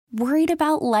Worried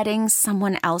about letting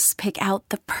someone else pick out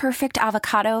the perfect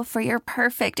avocado for your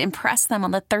perfect impress them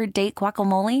on the third date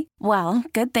guacamole? Well,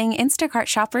 good thing Instacart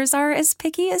shoppers are as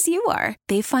picky as you are.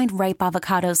 They find ripe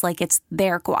avocados like it's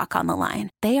their guac on the line.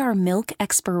 They are milk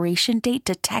expiration date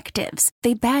detectives.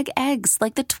 They bag eggs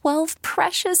like the 12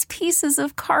 precious pieces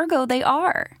of cargo they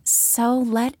are. So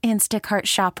let Instacart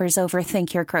shoppers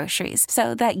overthink your groceries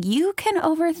so that you can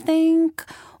overthink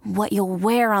what you'll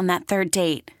wear on that third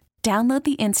date. Download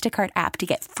the Instacart app to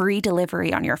get free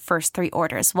delivery on your first 3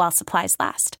 orders while supplies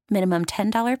last. Minimum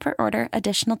 $10 per order.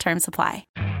 Additional terms apply.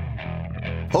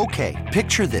 Okay,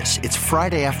 picture this. It's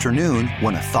Friday afternoon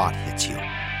when a thought hits you.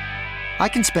 I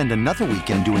can spend another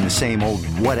weekend doing the same old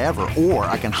whatever, or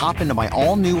I can hop into my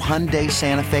all-new Hyundai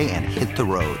Santa Fe and hit the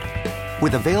road.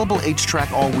 With available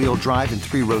H-Track all-wheel drive and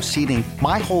 3-row seating,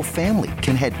 my whole family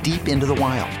can head deep into the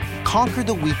wild. Conquer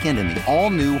the weekend in the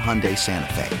all-new Hyundai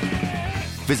Santa Fe.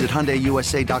 Visit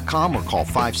HyundaiUSA.com or call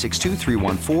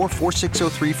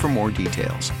 562-314-4603 for more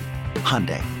details.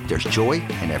 Hyundai, there's joy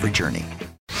in every journey.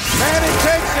 Manning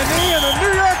takes the knee, and the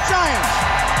New York Giants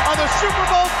are the Super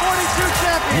Bowl 42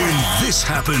 champions. When this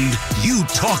happened, you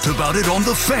talked about it on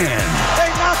The Fan.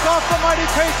 They knock off the mighty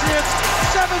Patriots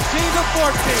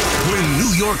 17-14. When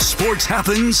New York sports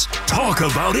happens, talk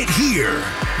about it here.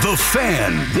 The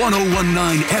Fan,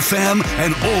 101.9 FM,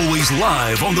 and always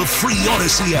live on the free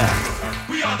Odyssey app.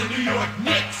 We are the New York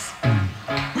Knicks.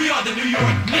 We are the New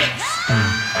York Knicks.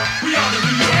 We are the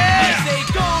New York Knicks. Say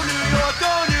go New York,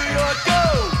 go New York, go.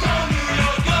 Go New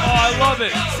York, go. Oh, I love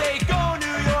it. Say go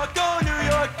New York, go New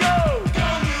York, go. Go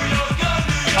New York, go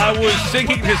New York. I was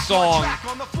singing this song.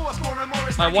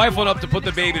 My wife went up to put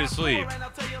the baby to sleep.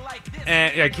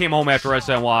 And I came home after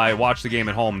SNY, watched the game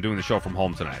at home, doing the show from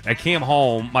home tonight. I came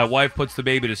home, my wife puts the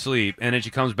baby to sleep, and then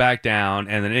she comes back down,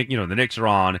 and the Knicks are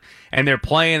on, and they're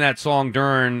playing that song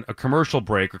during a commercial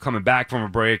break, or coming back from a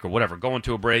break, or whatever, going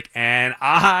to a break, and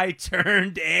I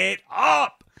turned it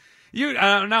up.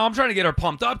 Now I'm trying to get her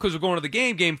pumped up because we're going to the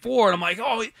game 4, and I'm like,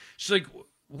 oh, she's like,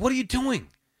 what are you doing?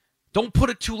 Don't put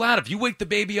it too loud. If you wake the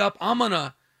baby up, I'm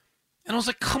gonna... And I was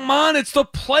like, come on, it's the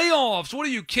playoffs. What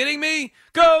are you kidding me?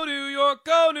 Go New York,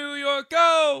 go New York,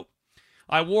 go.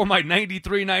 I wore my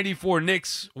 93-94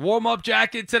 Knicks warm-up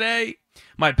jacket today.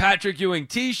 My Patrick Ewing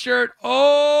t-shirt.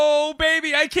 Oh,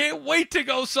 baby, I can't wait to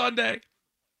go Sunday.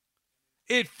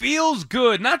 It feels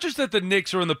good. Not just that the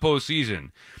Knicks are in the postseason.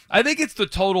 I think it's the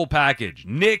total package.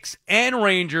 Knicks and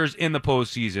Rangers in the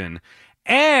postseason.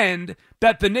 And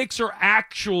that the Knicks are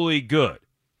actually good.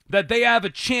 That they have a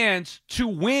chance to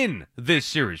win this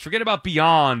series. Forget about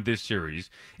beyond this series.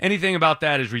 Anything about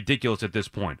that is ridiculous at this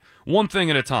point. One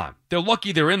thing at a time. They're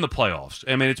lucky they're in the playoffs.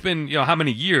 I mean, it's been, how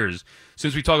many years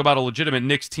since we talk about a legitimate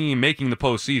Knicks team making the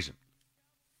postseason.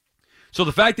 So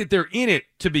the fact that they're in it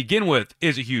to begin with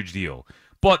is a huge deal.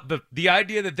 But the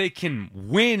idea that they can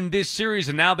win this series,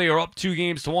 and now they are up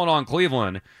 2-1 on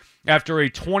Cleveland after a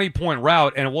 20-point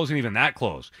rout, and it wasn't even that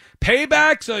close.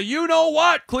 Payback's a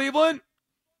you-know-what, Cleveland.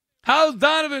 How's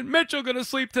Donovan Mitchell going to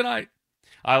sleep tonight?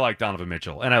 I like Donovan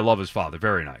Mitchell, and I love his father.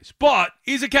 Very nice. But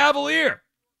he's a Cavalier.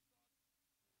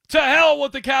 To hell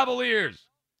with the Cavaliers.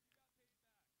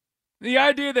 The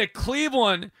idea that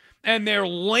Cleveland and their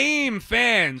lame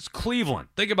fans, Cleveland,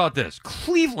 think about this.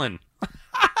 Cleveland.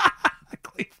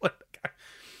 Cleveland.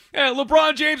 Yeah,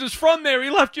 LeBron James is from there.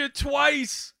 He left you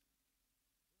twice.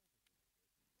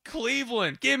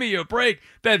 Cleveland, give me a break.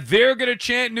 That they're going to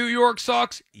chant New York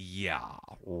sucks? Yeah,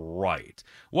 right.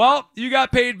 Well, you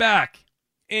got paid back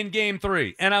in Game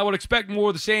 3, and I would expect more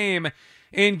of the same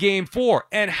in Game 4.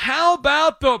 And how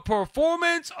about the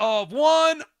performance of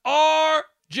one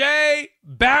R.J.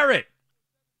 Barrett?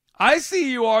 I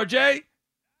see you, R.J.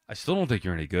 I still don't think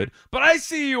you're any good, but I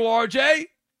see you, R.J.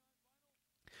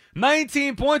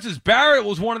 19 points as Barrett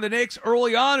was one of the Knicks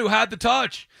early on who had the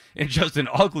touch. In just an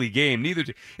ugly game.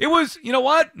 It was, you know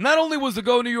what? Not only was the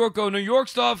go New York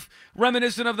stuff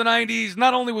reminiscent of the 90s,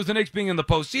 not only was the Knicks being in the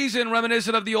postseason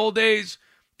reminiscent of the old days,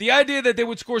 the idea that they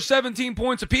would score 17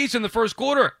 points apiece in the first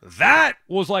quarter, that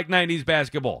was like 90s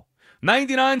basketball.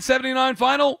 99-79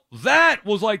 final, that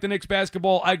was like the Knicks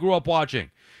basketball I grew up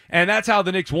watching. And that's how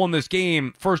the Knicks won this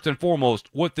game, first and foremost,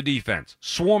 with the defense.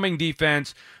 Swarming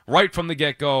defense right from the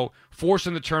get-go,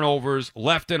 forcing the turnovers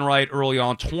left and right early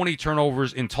on, 20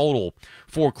 turnovers in total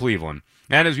for Cleveland.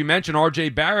 And as we mentioned, R.J.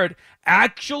 Barrett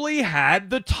actually had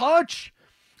the touch.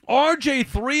 R.J.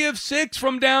 3 of 6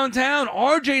 from downtown.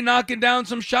 R.J. knocking down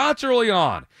some shots early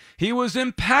on. He was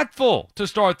impactful to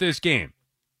start this game.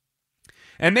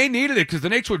 And they needed it because the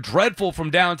Knicks were dreadful from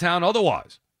downtown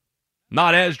otherwise.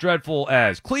 Not as dreadful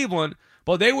as Cleveland,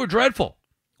 but they were dreadful.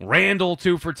 Randall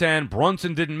 2 for 10.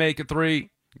 Brunson didn't make a 3.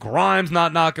 Grimes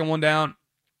not knocking one down.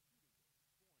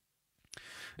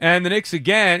 And the Knicks,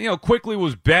 again, Quickly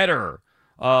was better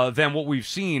than what we've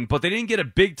seen, but they didn't get a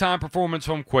big-time performance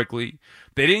from Quickly.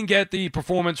 They didn't get the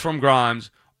performance from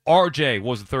Grimes. RJ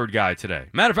was the third guy today.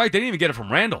 Matter of fact, they didn't even get it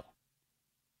from Randall.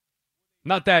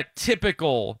 Not that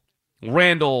typical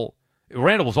Randall.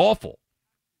 Randall was awful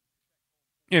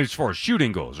as far as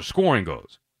shooting goes or scoring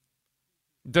goes.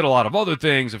 Did a lot of other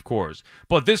things, of course.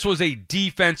 But this was a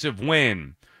defensive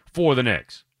win for the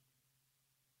Knicks.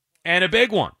 And a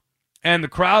big one. And the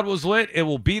crowd was lit. It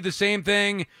will be the same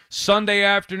thing Sunday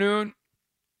afternoon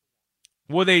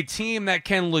with a team that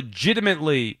can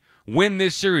legitimately win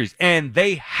this series. And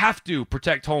they have to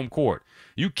protect home court.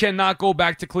 You cannot go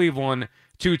back to Cleveland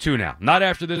 2-2 now. Not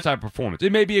after this type of performance.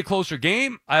 It may be a closer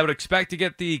game. I would expect to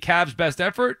get the Cavs' best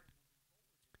effort.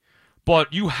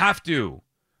 But you have to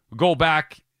go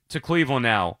back to Cleveland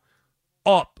now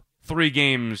up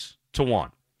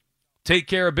 3-1. Take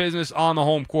care of business on the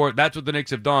home court. That's what the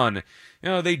Knicks have done.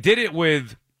 They did it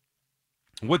with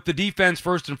the defense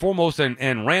first and foremost,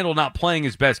 and Randall not playing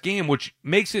his best game, which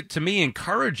makes it, to me,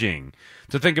 encouraging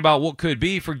to think about what could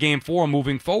be for Game 4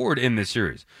 moving forward in this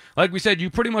series. Like we said, you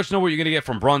pretty much know what you're going to get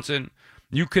from Brunson.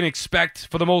 You can expect,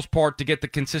 for the most part, to get the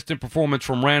consistent performance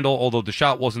from Randall, although the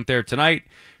shot wasn't there tonight.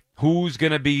 Who's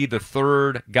going to be the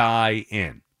third guy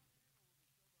in?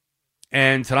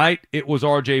 And tonight, it was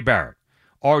R.J. Barrett.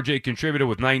 R.J. contributed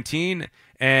with 19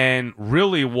 and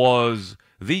really was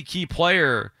the key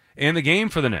player in the game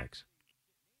for the Knicks.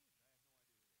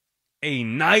 A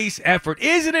nice effort.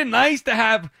 Isn't it nice to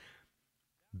have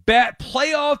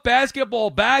playoff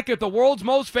basketball back at the world's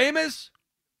most famous?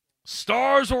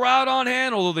 Stars were out on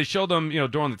hand, although they showed them,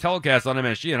 during the telecast on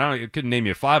MSG, and I couldn't name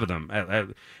you 5 of them. I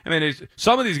mean,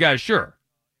 some of these guys, sure.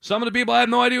 Some of the people, I have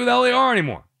no idea who the hell they are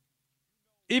anymore.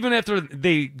 Even after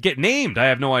they get named, I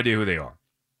have no idea who they are.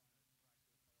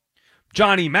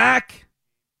 Johnny Mack,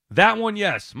 that one,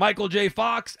 yes. Michael J.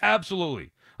 Fox,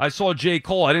 absolutely. I saw J.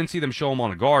 Cole. I didn't see them show him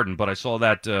on the Garden, but I saw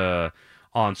that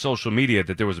on social media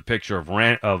that there was a picture of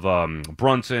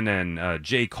Brunson and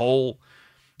J. Cole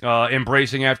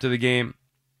embracing after the game.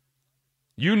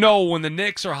 When the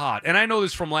Knicks are hot, and I know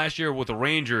this from last year with the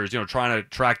Rangers, trying to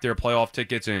track their playoff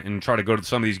tickets and try to go to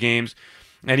some of these games.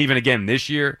 And even again this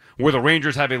year, where the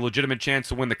Rangers have a legitimate chance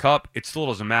to win the Cup, it still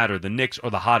doesn't matter. The Knicks are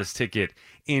the hottest ticket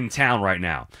in town right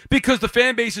now because the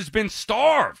fan base has been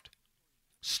starved.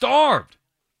 Starved.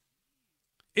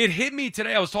 It hit me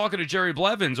today. I was talking to Jerry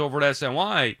Blevins over at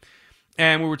SNY,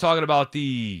 and we were talking about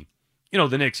the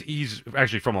Knicks. He's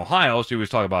actually from Ohio, so he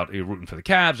was talking about rooting for the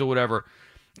Cavs or whatever.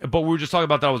 But we were just talking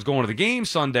about that I was going to the game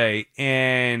Sunday,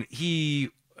 and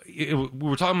we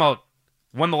were talking about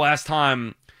when the last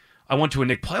time I went to a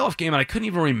Knicks playoff game, and I couldn't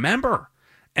even remember.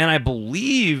 And I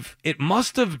believe it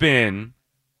must have been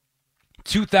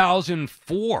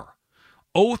 2004,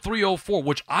 03-04,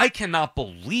 which I cannot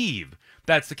believe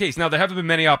that's the case. Now, there haven't been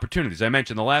many opportunities. I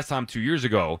mentioned the last time 2 years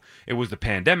ago, it was the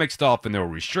pandemic stuff, and there were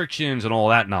restrictions and all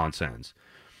that nonsense.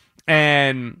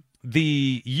 And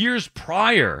the years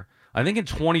prior, I think in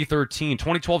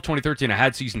 2012, 2013, I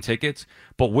had season tickets,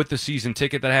 but with the season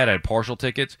ticket that I had partial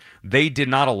tickets. They did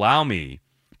not allow me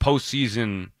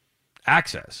postseason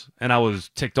access, and I was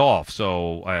ticked off,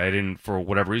 so I didn't, for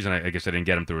whatever reason, I guess I didn't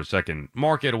get them through a second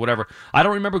market or whatever. I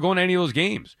don't remember going to any of those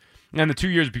games. And the 2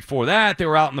 years before that, they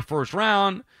were out in the first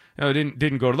round.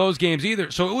 Didn't go to those games either.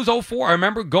 So it was 04. I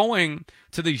remember going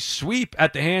to the sweep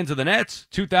at the hands of the Nets,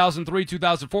 2003,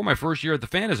 2004, my first year at the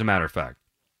Fan, as a matter of fact,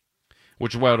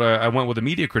 which is what I went with a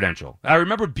media credential. I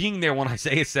remember being there when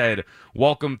Isaiah said,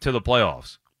 "Welcome to the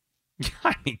playoffs."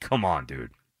 I mean, come on,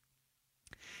 dude.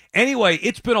 Anyway,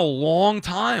 it's been a long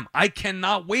time. I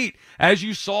cannot wait. As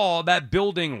you saw, that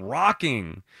building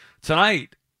rocking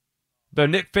tonight, the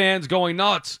Knicks fans going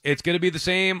nuts. It's going to be the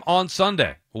same on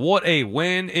Sunday. What a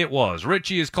win it was.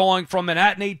 Richie is calling from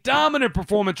Manhattan. A dominant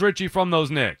performance, Richie, from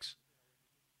those Knicks.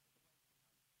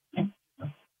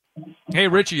 Hey,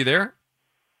 Richie, you there?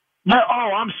 No,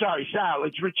 I'm sorry, Sal.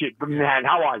 It's Richard from Manhattan.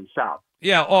 How are you, Sal?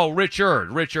 Yeah,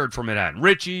 Richard from Manhattan.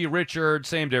 Richie, Richard,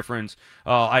 same difference,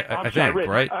 I think,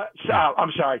 right? Sal,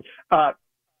 I'm sorry.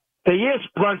 They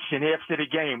asked Brunson after the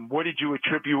game, what did you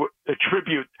attribute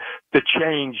the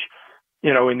change,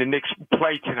 in the Knicks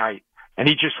play tonight? And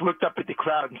he just looked up at the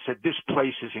crowd and said, "This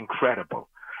place is incredible."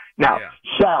 Now,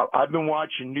 Sal, I've been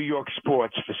watching New York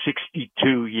sports for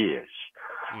 62 years.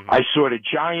 Mm-hmm. I saw the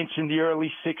Giants in the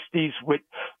early 60s with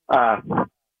the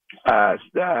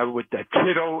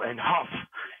Kittle and Huff.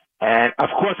 And, of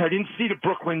course, I didn't see the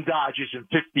Brooklyn Dodgers in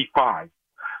 55.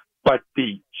 But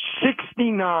the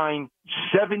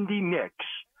 69-70 Knicks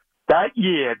that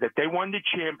year that they won the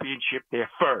championship, their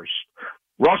first,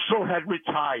 Russell had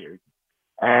retired,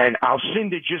 and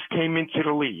Alcindor just came into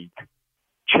the league.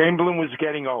 Chamberlain was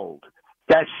getting old.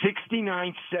 That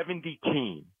 69-70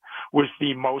 team was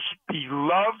the most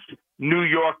beloved New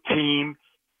York team,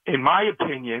 in my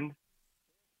opinion,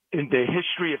 in the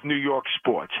history of New York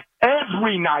sports.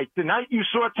 Every night, the night you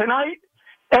saw tonight,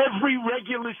 every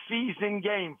regular season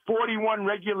game, 41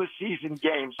 regular season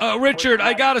games. Richard,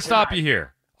 I got to stop you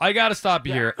here.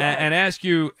 And ask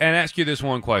you this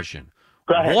one question.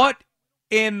 Go ahead. What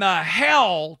in the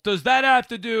hell does that have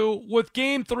to do with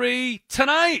Game 3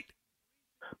 tonight?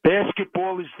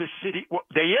 Basketball is the city.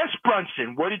 They asked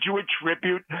Brunson, what did you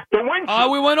attribute the win to?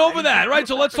 We went over that, right?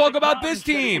 So let's talk about this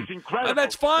team.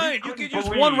 That's fine. You can use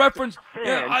one reference.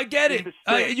 Yeah, I get it.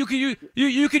 You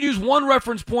can use one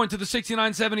reference point to the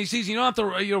 69-70 season. You don't have to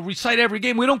recite every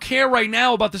game. We don't care right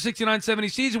now about the 69-70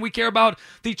 season. We care about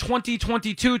the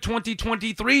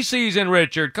 2022-2023 season,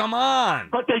 Richard. Come on.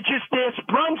 But they just asked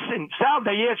Brunson. Sal,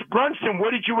 they asked Brunson, what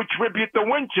did you attribute the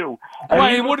win to?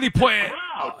 Right, and what did he point?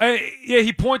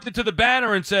 He pointed to the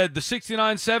banner and said the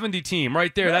 69-70 team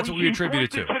right there. That's what we attribute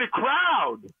it to. He pointed to the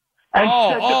crowd and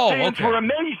said the fans were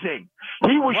amazing.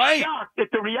 He was shocked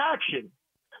at the reaction.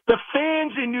 The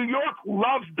fans in New York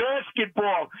love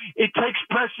basketball. It takes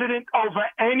precedent over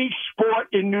any sport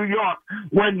in New York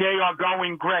when they are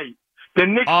going great. The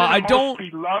Knicks are the most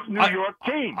beloved New York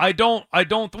team. I don't.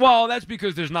 Well, that's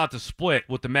because there's not the split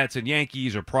with the Mets and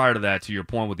Yankees, or prior to that, to your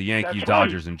point, with the Yankees,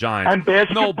 Dodgers, and Giants. And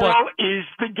basketball is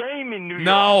the game in New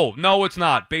York. No, it's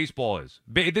not. Baseball is.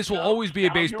 This will always be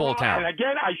a baseball town. And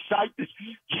again, I cite this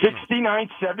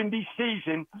 69-70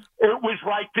 season. It was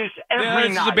like this every night.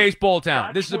 This is a baseball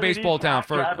town. This is a baseball town.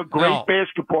 To have a great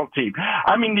basketball team.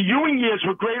 I mean, the Ewing years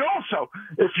were great also.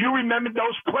 If you remember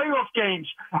those playoff games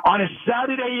on a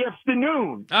Saturday afternoon.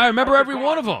 I remember every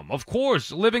one of them, of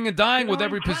course, living and dying with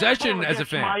every possession as a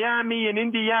fan. Miami and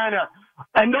Indiana,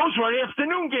 and those were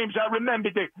afternoon games. I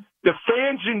remember the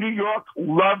fans in New York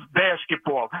love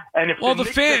basketball, and if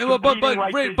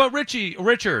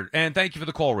Richard, and thank you for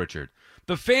the call, Richard.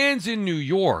 The fans in New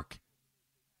York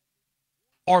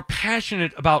are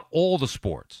passionate about all the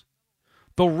sports.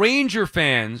 The Ranger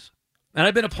fans, and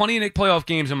I've been to plenty of Knicks playoff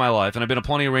games in my life, and I've been to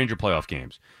plenty of Ranger playoff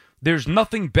games. There's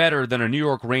nothing better than a New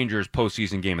York Rangers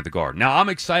postseason game at the Garden. Now, I'm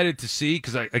excited to see,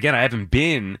 because, I haven't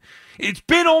been. It's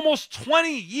been almost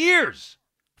 20 years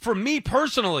for me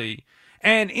personally.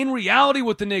 And in reality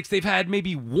with the Knicks, they've had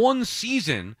maybe one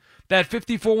season, that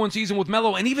 54-win season with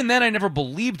Melo, and even then I never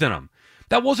believed in them.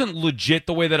 That wasn't legit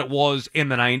the way that it was in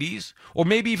the 90s, or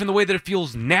maybe even the way that it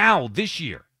feels now this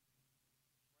year.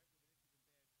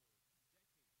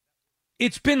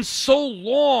 It's been so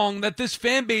long that this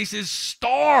fan base is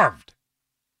starved.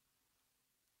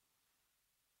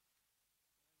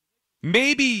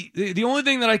 Maybe the only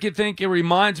thing that I could think it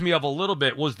reminds me of a little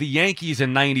bit was the Yankees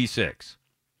in 96.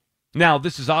 Now,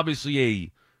 this is obviously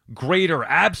a greater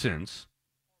absence,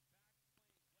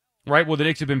 right? Well, the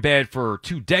Knicks have been bad for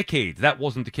 2 decades. That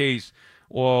wasn't the case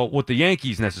with the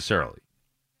Yankees necessarily.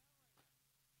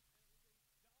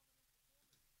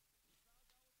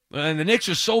 And the Knicks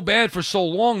are so bad for so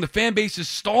long, the fan base is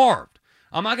starved.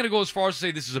 I'm not going to go as far as to say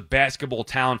this is a basketball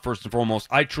town first and foremost.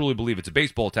 I truly believe it's a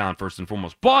baseball town first and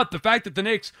foremost. But the fact that the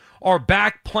Knicks are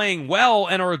back playing well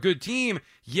and are a good team,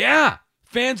 yeah,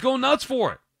 fans go nuts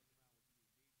for it.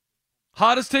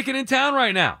 Hottest ticket in town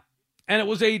right now. And it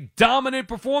was a dominant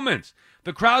performance.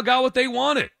 The crowd got what they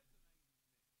wanted.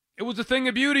 It was a thing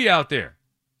of beauty out there.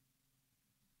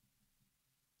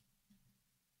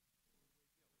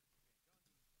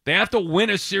 They have to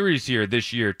win a series here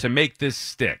this year to make this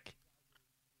stick.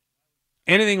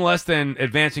 Anything less than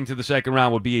advancing to the second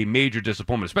round would be a major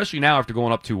disappointment, especially now after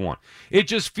going up 2-1. It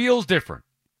just feels different.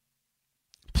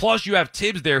 Plus, you have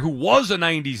Tibbs there, who was a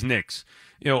 90s Knicks,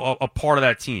 a part of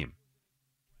that team.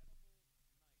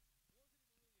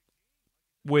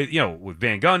 With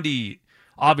Van Gundy,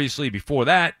 obviously before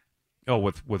that,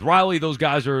 with Riley, those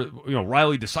guys are,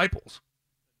 Riley disciples.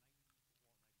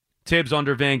 Tibbs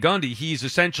under Van Gundy, he's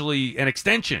essentially an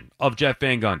extension of Jeff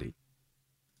Van Gundy.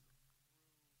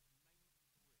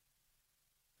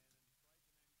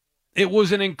 It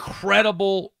was an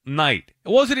incredible night. It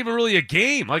wasn't even really a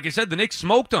game. Like I said, the Knicks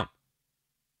smoked them.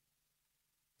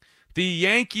 The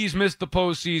Yankees missed the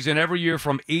postseason every year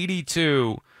from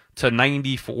 82 to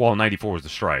 94. Well, 94 was the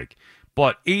strike.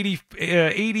 But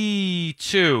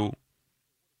 82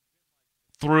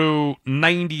 through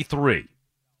 93.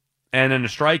 And then a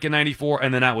strike in 94,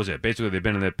 and then that was it. Basically, they've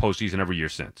been in the postseason every year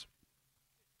since.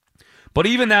 But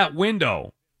even that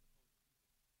window,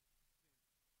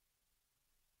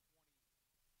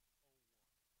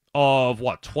 of,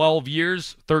 12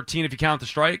 years, 13 if you count the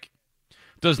strike,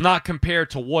 does not compare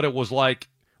to what it was like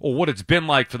or what it's been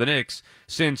like for the Knicks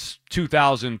since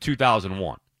 2000,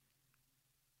 2001,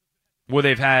 where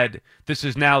they've had, this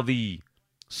is now the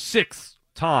 6th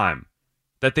time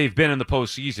that they've been in the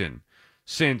postseason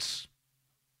since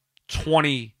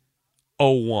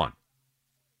 2001.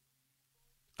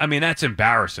 I mean, that's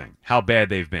embarrassing how bad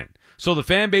they've been. So the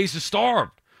fan base is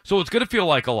starved. So it's going to feel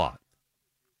like a lot.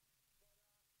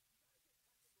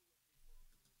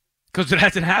 Because it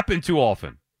hasn't happened too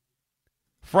often.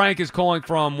 Frank is calling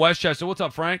from Westchester. What's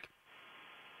up, Frank?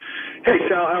 Hey,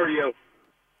 Sal, how are you?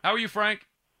 How are you, Frank?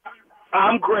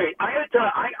 I'm great. I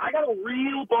got a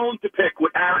real bone to pick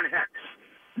with Aaron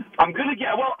Hicks. I'm going to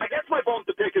get, well, I guess my bone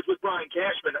to pick is with Brian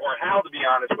Cashman or Hal, to be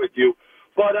honest with you.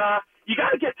 But you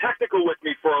got to get technical with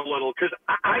me for a little because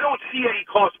I don't see any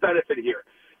cost-benefit here.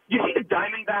 You see the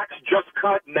Diamondbacks just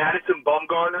cut Madison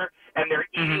Bumgarner, and they're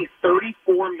eating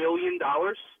 $34 million?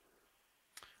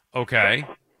 Okay.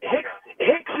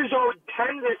 Hicks is owed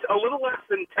 10 a little less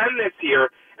than 10 this year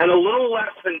and a little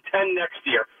less than 10 next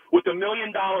year with a $1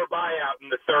 million buyout in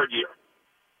the third year.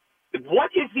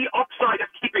 What is the upside of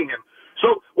keeping him?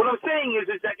 So what I'm saying is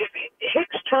that if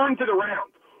Hicks turns it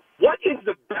around, what is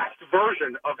the best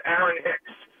version of Aaron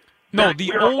Hicks? No,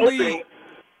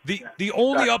 the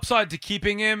only upside to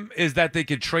keeping him is that they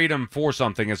could trade him for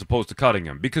something as opposed to cutting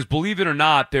him. Because believe it or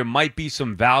not, there might be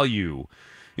some value.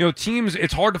 You know, teams,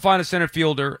 it's hard to find a center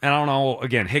fielder, and I don't know,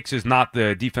 again, Hicks is not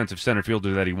the defensive center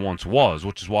fielder that he once was,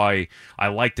 which is why I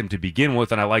liked him to begin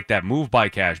with, and I like that move by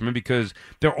Cashman, because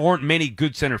there aren't many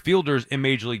good center fielders in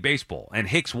Major League Baseball, and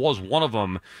Hicks was one of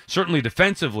them, certainly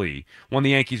defensively, when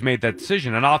the Yankees made that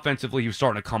decision, and offensively, he was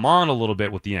starting to come on a little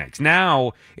bit with the Yanks.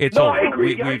 Now, it's over. I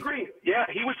agree. I agree. Yeah,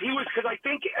 he was, because I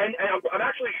think, and I'm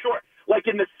actually sure, like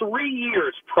in the 3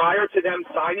 years prior to them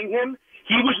signing him,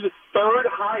 he was the third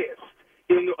highest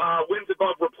in wins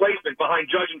above replacement behind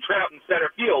Judge and Trout in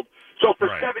center field. So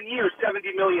for 7 years,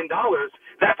 $70 million,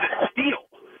 that's a steal.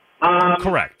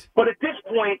 Correct. But at this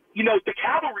point, you know, the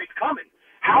cavalry's coming.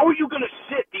 How are you going to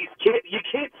sit these kids? You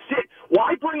can't sit.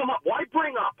 Why bring them up? Why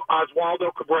bring up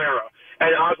Oswaldo Cabrera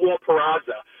and Oswald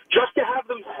Peraza just to have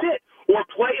them sit or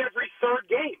play every third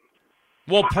game?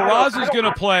 Well, Peraza's going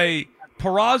to play.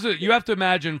 Peraza, you have to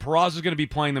imagine Peraza's going to be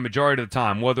playing the majority of the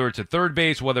time, whether it's at third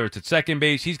base, whether it's at second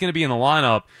base. He's going to be in the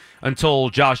lineup until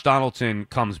Josh Donaldson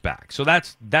comes back. So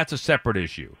that's a separate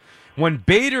issue. When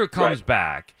Bader comes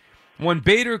back, I mean,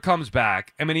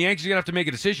 the Yankees are going to have to make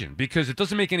a decision because it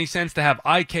doesn't make any sense to have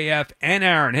IKF and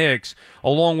Aaron Hicks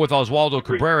along with Oswaldo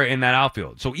Cabrera in that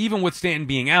outfield. So even with Stanton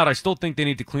being out, I still think they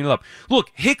need to clean it up. Look,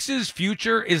 Hicks's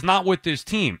future is not with this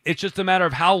team. It's just a matter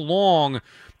of how long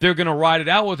they're going to ride it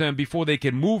out with him before they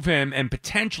can move him and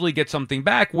potentially get something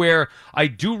back, where I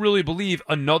do really believe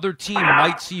another team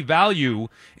might see value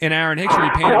in Aaron Hicks, where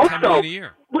you're paying him $10 million a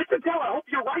year. Listen, Dell, I hope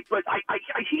you're right, but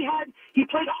he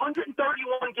played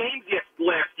 131 games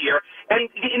last year, and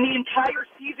in the entire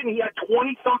season he had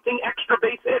 20-something extra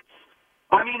base hits.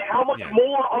 I mean, how much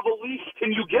more of a leash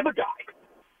can you give a guy?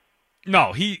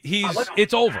 No,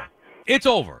 it's over. It's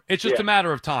over. It's just a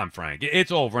matter of time, Frank.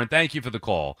 It's over, and thank you for the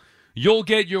call. You'll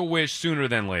get your wish sooner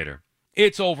than later.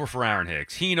 It's over for Aaron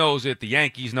Hicks. He knows it. The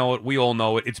Yankees know it. We all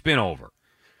know it. It's been over.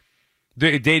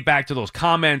 They date back to those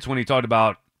comments when he talked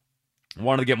about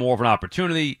wanting to get more of an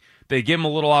opportunity. They give him a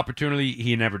little opportunity.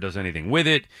 He never does anything with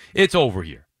it. It's over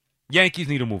here. Yankees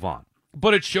need to move on.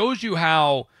 But it shows you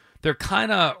how they're kind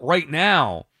of right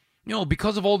now, you know,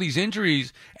 because of all these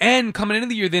injuries, and coming into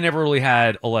the year, they never really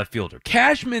had a left fielder.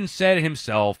 Cashman said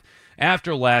himself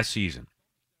after last season,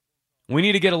 we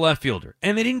need to get a left fielder.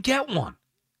 And they didn't get one.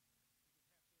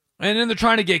 And then they're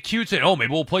trying to get cute, saying, oh,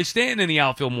 maybe we'll play Stanton in the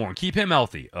outfield more and keep him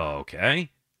healthy.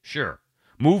 Okay, sure.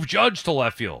 Move Judge to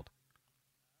left field.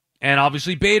 And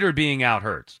obviously Bader being out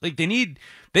hurts. Like they need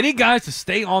guys to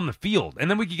stay on the field. And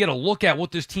then we can get a look at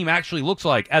what this team actually looks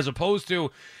like, as opposed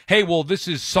to, hey, well, this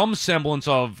is some semblance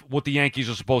of what the Yankees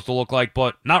are supposed to look like,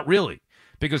 but not really,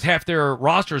 because half their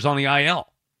roster is on the IL.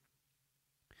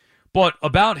 But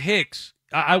about Hicks,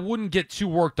 I wouldn't get too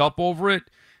worked up over it.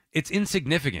 It's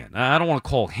insignificant. I don't want to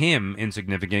call him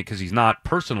insignificant because he's not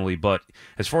personally, but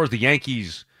as far as the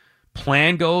Yankees'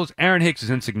 plan goes, Aaron Hicks is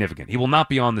insignificant. He will not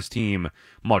be on this team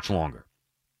much longer.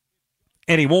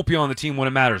 And he won't be on the team when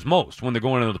it matters most, when they're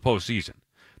going into the postseason.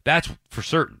 That's for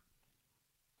certain.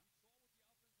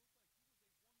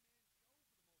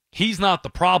 He's not the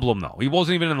problem, though. He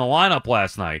wasn't even in the lineup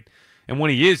last night. And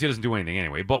when he is, he doesn't do anything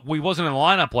anyway. But he wasn't in the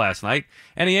lineup last night,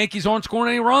 and the Yankees aren't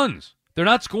scoring any runs. They're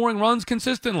not scoring runs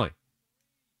consistently.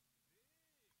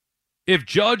 If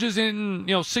Judge is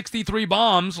in, 63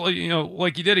 bombs,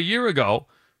 like he did a year ago,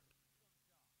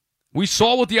 we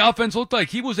saw what the offense looked like.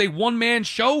 He was a one-man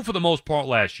show for the most part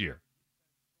last year.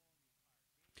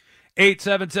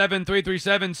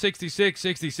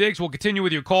 877-337-6666. We'll continue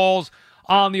with your calls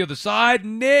on the other side.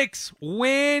 Knicks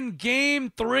win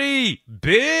Game 3.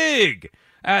 Big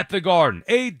at the Garden.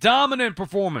 A dominant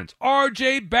performance.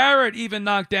 R.J. Barrett even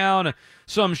knocked down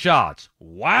some shots.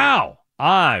 Wow.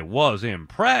 I was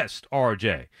impressed,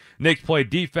 R.J. Knicks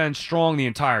played defense strong the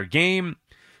entire game.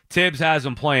 Tibbs has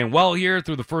them playing well here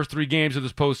through the first 3 games of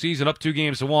this postseason, up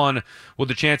 2-1 with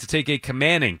a chance to take a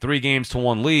commanding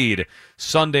 3-1 lead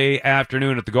Sunday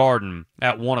afternoon at the Garden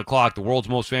at 1 o'clock. The world's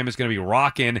most famous going to be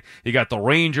rocking. You got the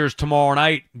Rangers tomorrow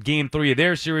night, Game 3 of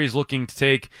their series, looking to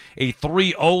take a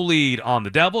 3-0 lead on the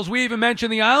Devils. We even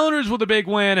mentioned the Islanders with a big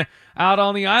win out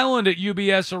on the island at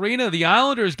UBS Arena. The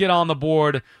Islanders get on the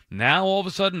board, now all of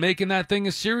a sudden making that thing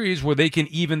a series where they can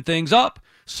even things up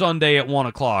Sunday at 1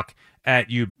 o'clock.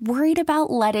 At you. Worried about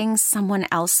letting someone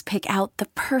else pick out the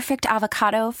perfect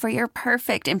avocado for your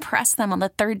perfect impress them on the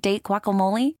third date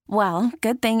guacamole? Well,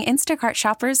 good thing Instacart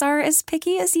shoppers are as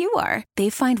picky as you are. They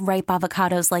find ripe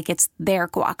avocados like it's their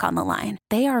guac on the line.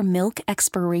 They are milk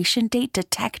expiration date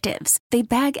detectives. They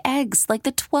bag eggs like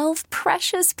the 12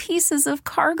 precious pieces of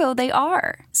cargo they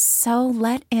are. So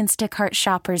let Instacart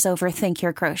shoppers overthink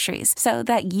your groceries so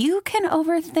that you can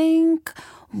overthink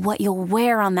what you'll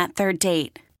wear on that third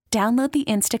date. Download the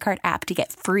Instacart app to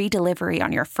get free delivery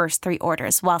on your first 3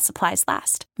 orders while supplies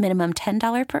last. Minimum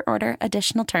 $10 per order.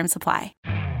 Additional terms apply.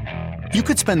 You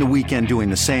could spend the weekend doing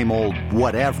the same old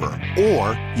whatever,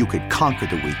 or you could conquer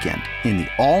the weekend in the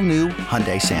all-new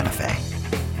Hyundai Santa Fe.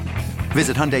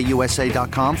 Visit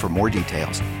HyundaiUSA.com for more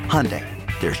details. Hyundai,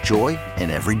 there's joy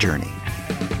in every journey.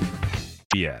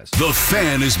 Yes. The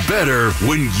Fan is better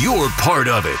when you're part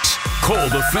of it. Call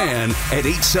the Fan at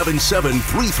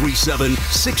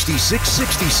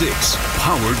 877-337-6666.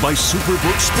 Powered by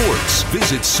Superbook Sports.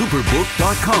 Visit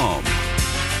superbook.com.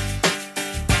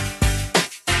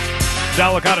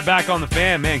 Delicata back on the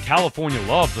Fan. Man, California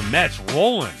love the Mets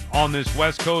rolling on this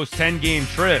West Coast 10-game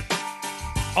trip.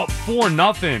 Up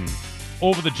 4-0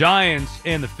 over the Giants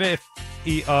in the 5th.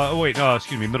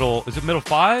 Middle. Is it middle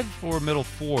 5 or middle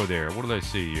 4 there? What did I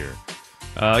see here?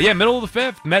 Middle of the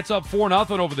 5th. Mets up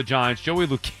 4-0 over the Giants. Joey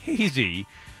Lucchesi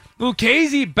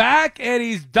back, and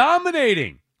he's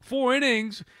dominating. 4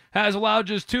 innings, has allowed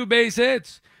just 2 base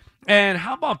hits. And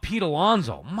how about Pete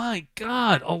Alonso? My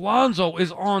God, Alonso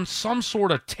is on some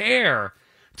sort of tear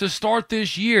to start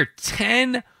this year.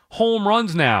 10 home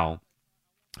runs now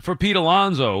for Pete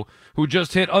Alonso, who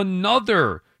just hit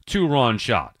another 2-run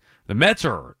shot. The Mets they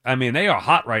are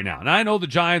hot right now. And I know the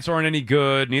Giants aren't any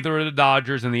good, neither are the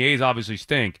Dodgers, and the A's obviously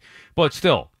stink. But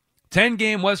still,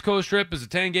 10-game West Coast trip is a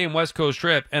 10-game West Coast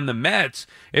trip. And the Mets,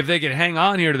 if they can hang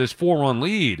on here to this 4-run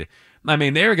lead,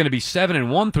 they're going to be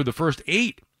 7-1 through the first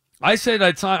 8. I said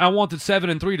I wanted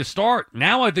 7-3 to start.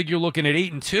 Now I think you're looking at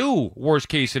 8-2, worst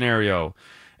case scenario.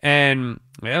 And,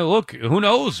 look, who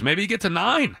knows? Maybe you get to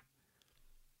 9.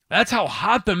 That's how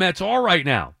hot the Mets are right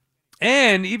now.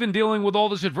 And even dealing with all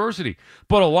this adversity.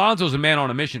 But Alonso's a man on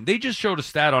a mission. They just showed a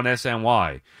stat on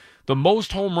SNY. The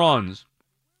most home runs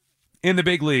in the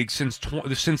big league since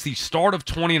the start of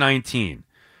 2019.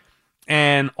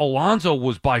 And Alonso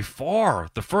was by far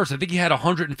the first. I think he had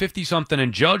 150-something,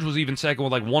 and Judge was even second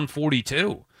with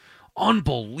 142.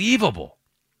 Unbelievable.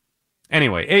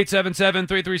 Anyway,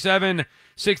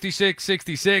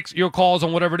 877-337-6666. Your calls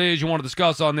on whatever it is you want to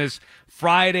discuss on this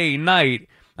Friday night.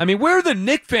 Where are the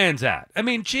Knicks fans at?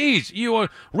 Geez,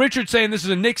 Richard saying this is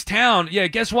a Knicks town. Yeah,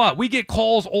 guess what? We get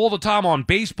calls all the time on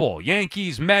baseball.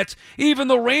 Yankees, Mets, even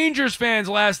the Rangers fans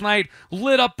last night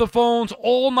lit up the phones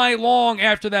all night long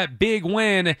after that big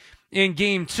win in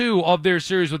Game 2 of their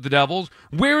series with the Devils.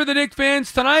 Where are the Knicks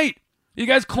fans tonight? You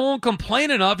guys calling complain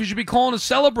enough? You should be calling to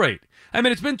celebrate.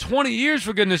 It's been 20 years,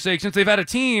 for goodness sake, since they've had a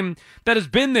team that has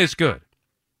been this good.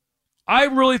 I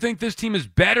really think this team is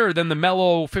better than the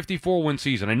Melo 54-win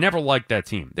season. I never liked that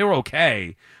team. They were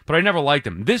okay, but I never liked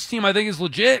them. This team, I think, is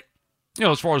legit,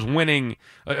 as far as winning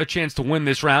a chance to win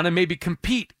this round and maybe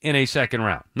compete in a second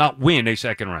round, not win a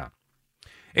second round.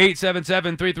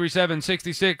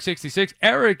 877-337-6666.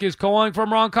 Eric is calling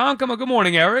from Ronkonkoma. Good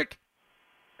morning, Eric.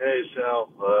 Hey, Sal.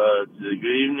 Good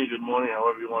evening, good morning,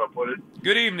 however you want to put it.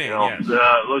 Good evening, yes.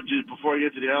 Look, just before I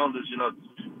get to the Islanders,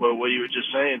 what you were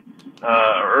just saying,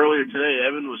 earlier today,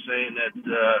 Evan was saying that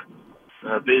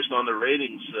based on the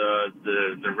ratings,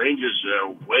 the Rangers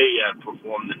way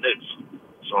outperformed the Knicks.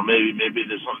 So maybe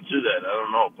there's something to that. I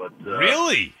don't know. But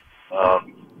really?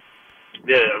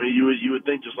 Yeah, I mean, you would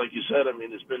think, just like you said. I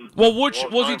mean, it's been Well, a long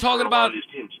was he time talking for a lot about? of these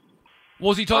teams.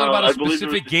 Was he talking about a I believe it was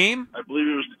specific game? I believe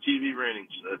it was the TV ratings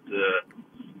that the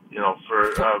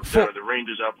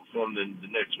Rangers outperformed the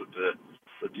Knicks with the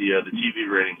TV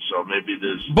ratings. So maybe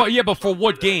there's. But for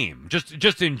what game?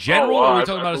 Just in general, or are we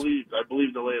talking about? I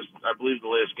believe the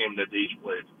last game that they each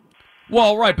played.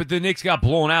 Well, right, but the Knicks got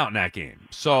blown out in that game.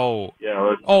 So.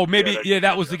 Yeah.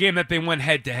 That was the game that they went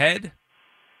head to head.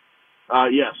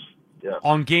 Yes. Yeah.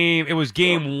 It was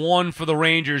game 1 for the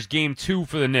Rangers, game 2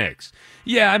 for the Knicks.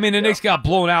 Yeah, I mean, the Knicks got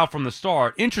blown out from the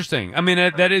start. Interesting. I mean,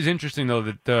 that is interesting, though,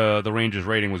 that the Rangers'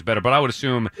 rating was better, but I would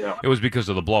assume it was because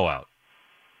of the blowout.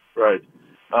 Right.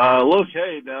 Look,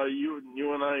 hey, now you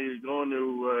and I are going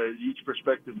to each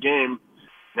prospective game.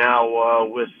 Now,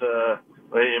 with,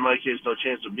 in my case, no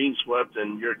chance of being swept.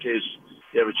 In your case,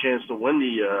 you have a chance to win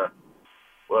the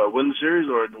series,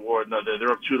 or no?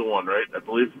 They're up 2-1, right? I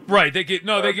believe. Right. They could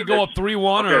go up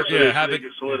 3-1, or have it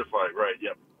solidified. Right.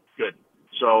 Yep. Good.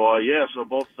 So so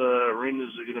both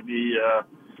arenas are going to be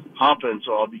hopping.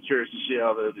 So I'll be curious to see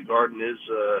how the Garden is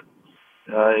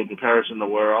in comparison to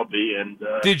where I'll be. And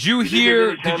did you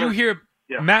hear?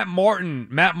 Yeah. Matt Martin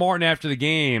after the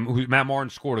game. Matt Martin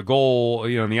scored a goal,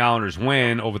 in the Islanders'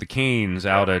 win over the Canes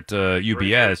out at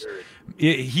UBS.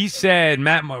 He said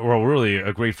really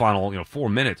a great final, 4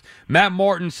 minutes. Matt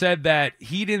Martin said that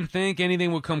he didn't think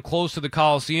anything would come close to the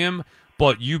Coliseum,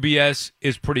 but UBS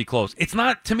is pretty close. It's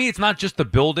not just the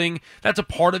building. That's a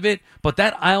part of it, but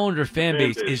that Islander fan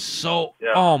base is so,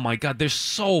 oh my God, they're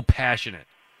so passionate.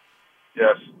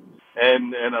 Yes.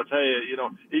 And I'll tell you,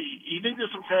 you think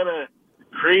there's some kind of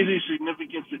crazy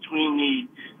significance between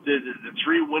the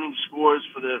 3 winning scores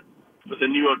for the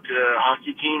New York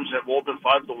hockey teams have all been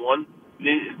 5-1.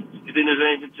 You think there's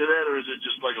anything to that, or is it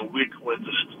just like a weird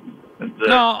coincidence?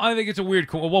 No, I think it's a weird.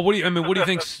 Well, what do you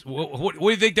think? What do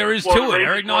you think there is to it,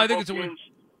 Eric? No, I think it's a weird.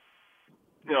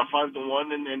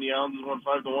 5-1, and the Islanders won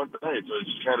 5-1 tonight. So it's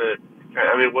just kind of.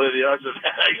 I mean, what are the odds of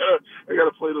that? I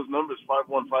gotta play those numbers: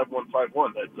 5-1, 5-1,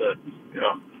 5-1. That's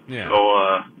Yeah.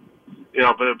 So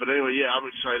but anyway, yeah, I'm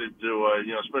excited to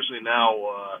especially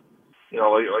now.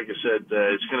 Like I said,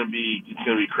 it's gonna be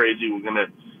crazy. We're gonna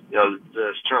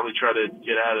certainly try to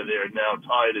get out of there now,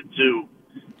 tied at 2,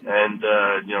 and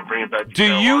bring it back to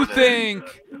Do you think?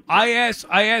 I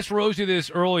asked Rosie this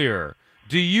earlier.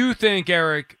 Do you think,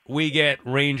 Eric, we get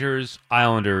Rangers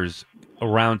Islanders a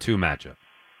round 2 matchup?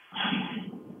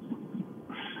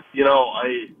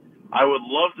 I would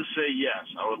love to say yes.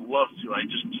 I would love to. I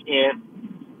just can't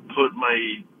put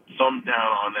my thumb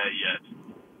down on that yet.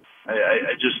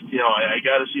 I just, I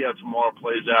got to see how tomorrow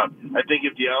plays out. I think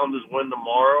if the Islanders win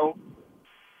tomorrow,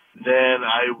 then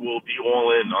I will be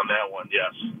all in on that one.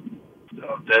 Yes,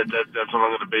 so that's what I'm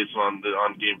going to base on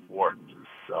Game 4.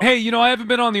 So. Hey, I haven't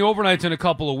been on the overnights in a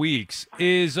couple of weeks. Do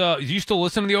you still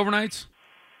listen to the overnights?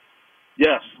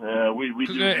 Yes, we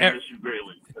do miss you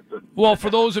greatly. Well, for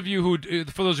those of you who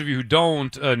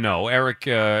don't know, Eric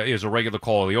is a regular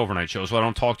call of the overnight show, so I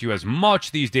don't talk to you as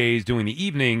much these days doing the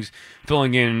evenings,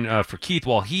 filling in for Keith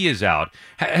while he is out.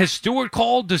 Has Stuart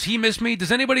called? Does he miss me?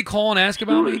 Does anybody call and ask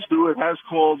about me? Stuart has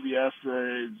called, yes,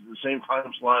 the same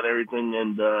time slot, everything,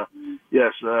 and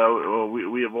yes,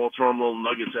 we have all thrown little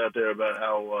nuggets out there about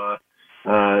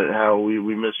how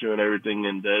we miss you and everything,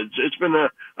 and it's been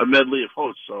a medley of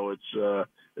hosts, so it's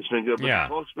been good. But the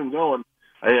talk's been going.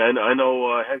 I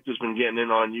know Hector's been getting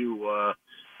in on you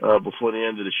before the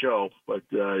end of the show, but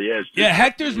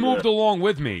Hector's moved along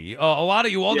with me. A lot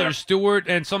of you others, Stuart,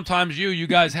 and sometimes you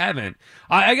guys haven't.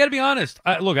 I got to be honest.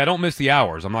 Look, I don't miss the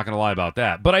hours. I'm not going to lie about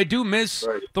that, but I do miss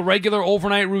the regular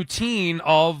overnight routine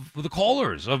of the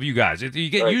callers, of you guys. You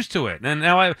get used to it, and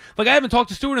now I haven't talked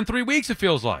to Stuart in 3 weeks. It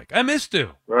feels like I missed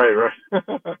you. Right. Yeah,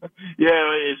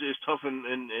 it's tough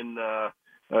in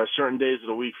certain days of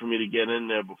the week for me to get in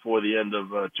there before the end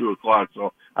of 2 o'clock.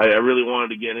 So I really wanted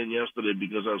to get in yesterday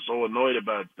because I was so annoyed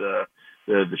about the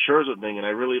Scherzer thing, and I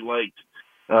really liked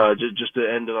just to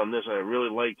end it on this. I really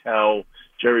liked how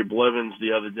Jerry Blevins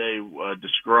the other day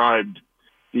described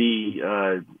the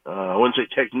I wouldn't say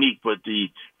technique, but the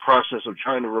process of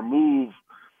trying to remove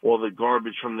all the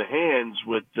garbage from the hands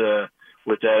with that.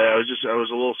 I was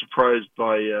a little surprised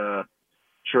by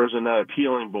Scherzer not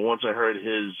appealing, but once I heard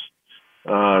his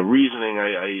reasoning,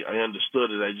 I understood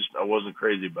it. I wasn't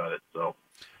crazy about it. So,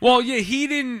 well, yeah,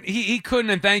 he couldn't.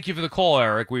 And thank you for the call,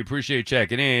 Eric. We appreciate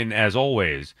checking in as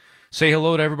always. Say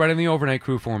hello to everybody in the overnight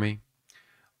crew for me.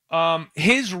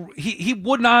 He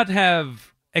would not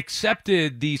have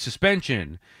accepted the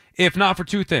suspension if not for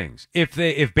two things. If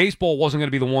baseball wasn't going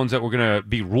to be the ones that were going to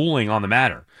be ruling on the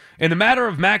matter. In the matter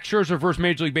of Max Scherzer versus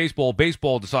Major League Baseball,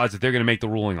 baseball decides that they're going to make the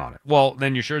ruling on it. Well,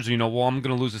 then you're Scherzer, I'm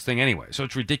going to lose this thing anyway. So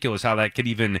it's ridiculous how that could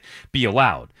even be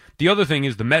allowed. The other thing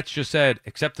is the Mets just said,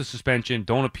 accept the suspension,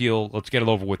 don't appeal, let's get it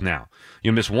over with now.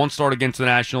 You miss one start against the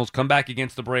Nationals, come back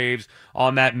against the Braves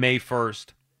on that May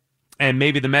 1st. And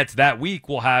maybe the Mets that week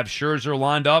will have Scherzer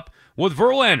lined up with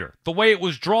Verlander, the way it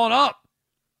was drawn up.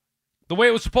 The way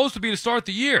it was supposed to be to start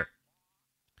the year.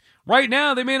 Right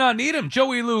now, they may not need him.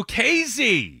 Joey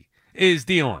Lucchese is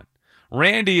dealing.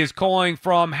 Randy is calling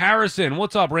from Harrison.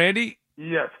 What's up, Randy?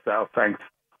 Yes, Sal, thanks.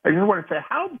 I just want to say,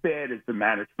 how bad is the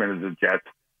management of the Jets?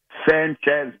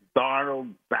 Sanchez,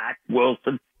 Darnold, Zach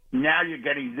Wilson. Now you're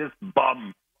getting this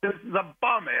bum. This is a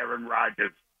bum, Aaron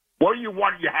Rodgers. What do you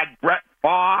want? You had Brett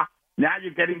Favre. Now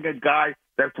you're getting a guy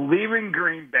that's leaving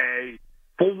Green Bay.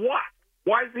 For what?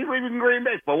 Why is he leaving Green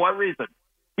Bay? For what reason?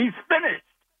 He's finished.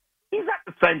 He's at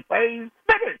the same place. He's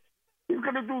finished. He's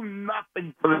going to do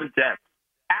nothing for the Jets.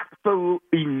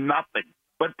 Absolutely nothing.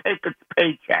 But take his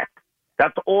paycheck.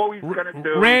 That's all he's going to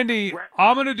do. Randy,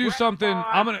 I'm going to do something.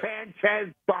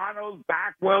 Sanchez, Donald,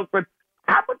 Zach Wilson.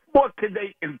 How much more can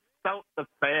they insult the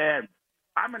fans?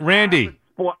 Randy.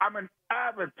 I'm an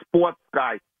avid sports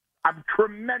guy. I'm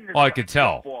tremendous. Oh, I could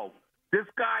tell. Football. This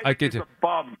guy is a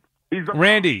bum. He's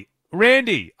a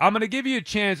Randy, I'm going to give you a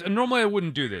chance. And normally I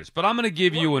wouldn't do this, but I'm going to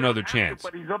give you another chance.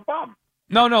 But he's a bum.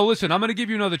 No, listen, I'm going to give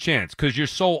you another chance because you're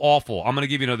so awful. I'm going to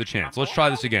give you another chance. Let's try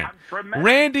this again.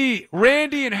 Randy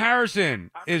and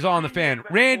Harrison is on the fan.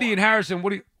 Randy and Harrison, what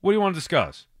do you want to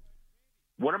discuss?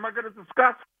 What am I going to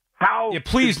discuss? How? Yeah,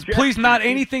 please, not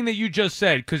anything that you just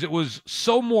said because it was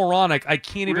so moronic. I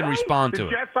can't even respond to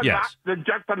it. Yes. The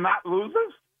Jets are not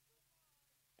losers?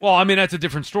 Well, I mean, that's a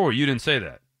different story. You didn't say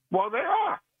that. Well, they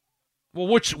are. Well,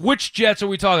 which Jets are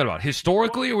we talking about?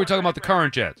 Historically, or are we talking about the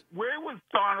current Jets? Where was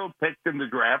Donald picked in the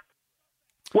draft?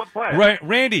 What player? Right,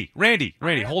 Randy,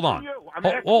 hold on.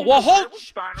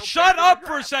 Shut up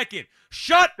for a second.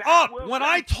 Shut up. When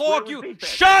I talk,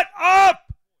 shut up.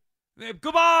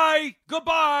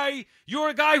 Goodbye. You're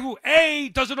a guy who, A,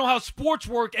 doesn't know how sports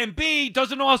work, and B,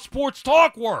 doesn't know how sports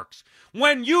talk works.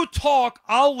 When you talk,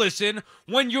 I'll listen.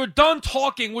 When you're done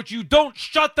talking, which you don't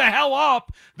shut the hell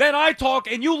up, then I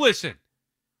talk and you listen.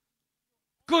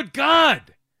 Good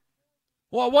God.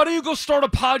 Well, why don't you go start a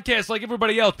podcast like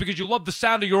everybody else because you love the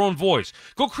sound of your own voice?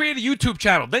 Go create a YouTube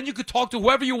channel. Then you could talk to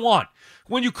whoever you want.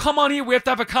 When you come on here, we have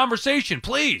to have a conversation,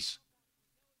 please.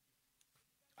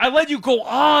 I let you go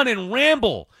on and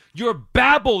ramble. Your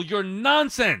babble, your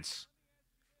nonsense.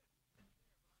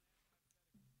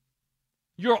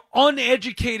 Your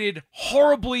uneducated,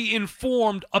 horribly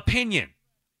informed opinion.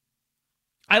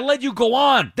 I let you go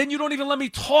on. Then you don't even let me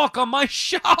talk on my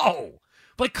show.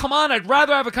 Like, come on, I'd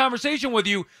rather have a conversation with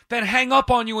you than hang up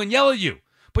on you and yell at you.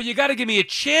 But you got to give me a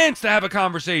chance to have a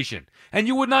conversation. And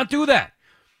you would not do that.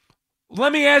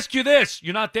 Let me ask you this.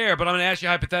 You're not there, but I'm going to ask you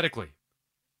hypothetically.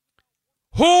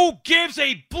 Who gives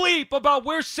a bleep about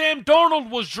where Sam Darnold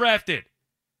was drafted?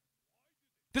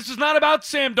 This is not about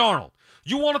Sam Darnold.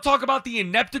 You want to talk about the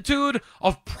ineptitude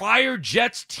of prior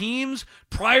Jets teams,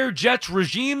 prior Jets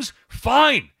regimes?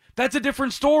 Fine. That's a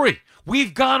different story.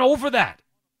 We've gone over that.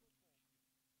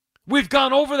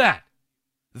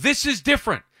 This is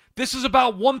different. This is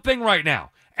about one thing right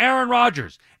now. Aaron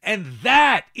Rodgers. And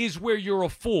that is where you're a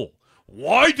fool.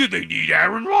 Why do they need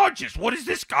Aaron Rodgers? What has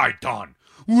this guy done?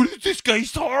 What is this guy?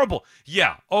 He's horrible.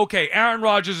 Yeah, okay, Aaron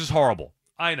Rodgers is horrible.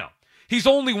 I know. He's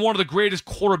only one of the greatest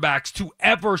quarterbacks to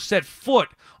ever set foot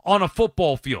on a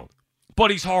football field.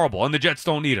 But he's horrible, and the Jets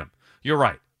don't need him. You're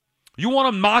right. You want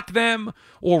to mock them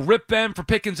or rip them for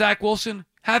picking Zach Wilson?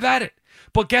 Have at it.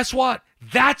 But guess what?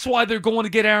 That's why they're going to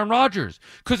get Aaron Rodgers.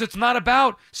 Because it's not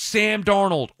about Sam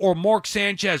Darnold or Mark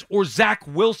Sanchez or Zach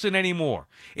Wilson anymore.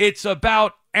 It's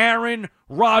about Aaron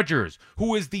Rodgers,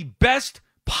 who is the best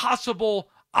possible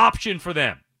option for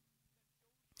them.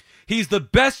 He's the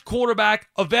best quarterback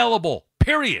available,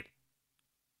 period.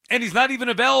 And he's not even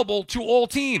available to all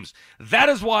teams. That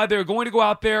is why they're going to go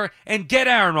out there and get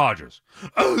Aaron Rodgers.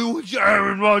 Oh, it's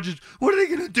Aaron Rodgers. What are they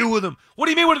going to do with him? What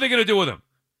do you mean, what are they going to do with him?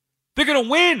 They're going to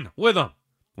win with him.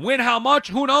 Win how much?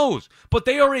 Who knows? But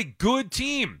they are a good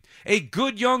team, a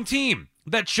good young team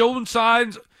that showed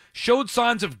signs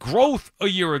of growth a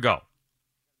year ago.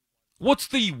 What's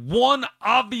the one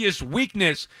obvious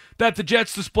weakness that the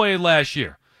Jets displayed last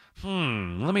year?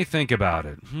 Let me think about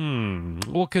it.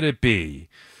 What could it be?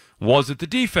 Was it the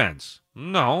defense?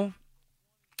 No.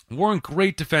 Weren't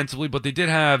great defensively, but they did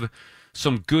have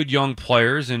some good young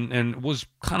players and was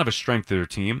kind of a strength of their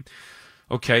team.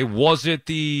 Okay, was it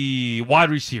the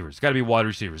wide receivers? Got to be wide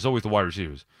receivers. Always the wide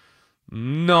receivers.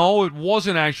 No, it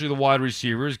wasn't actually the wide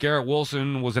receivers. Garrett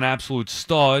Wilson was an absolute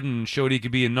stud and showed he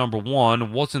could be a number one.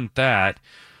 It wasn't that.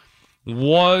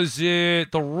 Was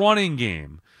it the running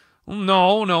game?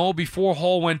 No. Before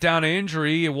Hall went down to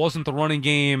injury, it wasn't the running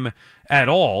game at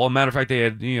all. As a matter of fact, they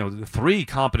had 3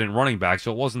 competent running backs,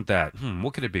 so it wasn't that.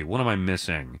 What could it be? What am I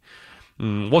missing?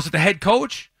 Was it the head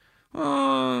coach?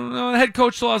 No, the head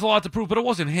coach still has a lot to prove, but it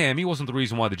wasn't him. He wasn't the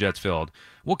reason why the Jets failed.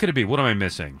 What could it be? What am I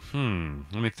missing?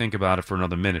 Let me think about it for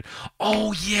another minute.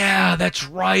 Oh, yeah, that's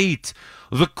right.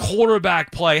 The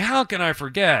quarterback play. How can I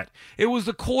forget? It was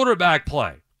the quarterback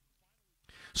play.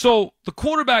 So the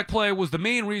quarterback play was the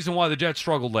main reason why the Jets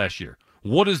struggled last year.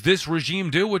 What does this regime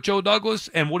do with Joe Douglas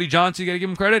and Woody Johnson? You got to give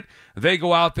them credit. They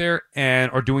go out there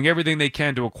and are doing everything they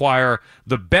can to acquire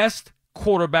the best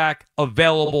quarterback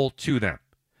available to them.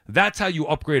 That's how you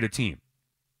upgrade a team.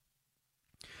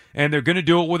 And they're going to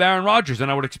do it with Aaron Rodgers.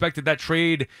 And I would expect that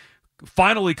trade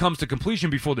finally comes to completion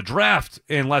before the draft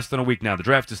in less than a week now. The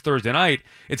draft is Thursday night.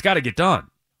 It's got to get done.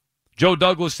 Joe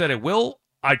Douglas said it will.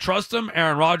 I trust him.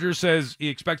 Aaron Rodgers says he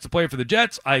expects to play for the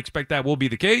Jets. I expect that will be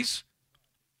the case.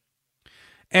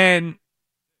 And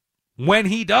when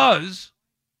he does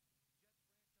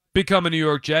become a New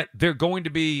York Jet, they're going to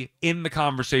be in the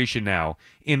conversation now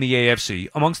in the AFC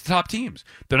amongst the top teams.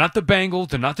 They're not the Bengals,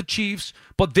 they're not the Chiefs,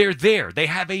 but they're there. They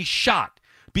have a shot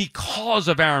because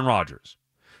of Aaron Rodgers.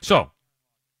 So,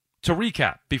 to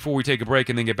recap, before we take a break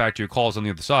and then get back to your calls on the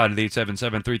other side at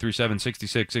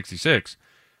 877-337-6666,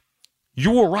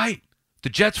 you were right. The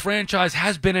Jets franchise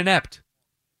has been inept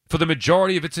for the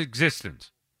majority of its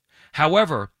existence.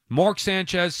 However, Mark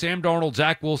Sanchez, Sam Darnold,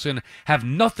 Zach Wilson have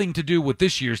nothing to do with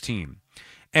this year's team.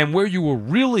 And where you were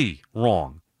really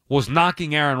wrong was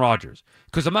knocking Aaron Rodgers.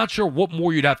 Because I'm not sure what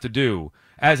more you'd have to do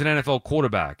as an NFL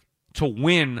quarterback to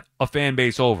win a fan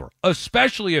base over.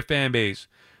 Especially a fan base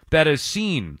that has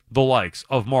seen the likes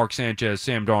of Mark Sanchez,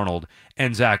 Sam Darnold,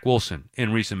 and Zach Wilson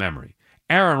in recent memory.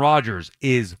 Aaron Rodgers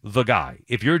is the guy.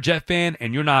 If you're a Jet fan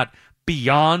and you're not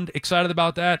beyond excited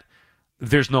about that,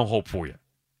 there's no hope for you.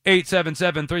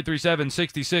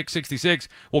 877-337-6666.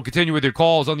 We'll continue with your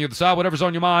calls on the other side. Whatever's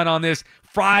on your mind on this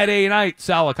Friday night.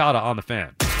 Salicata on the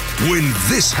Fan. When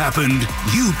this happened,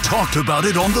 you talked about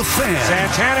it on the Fan.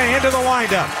 Santana into the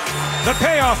windup. The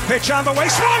payoff pitch on the way.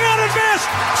 Swung on and missed.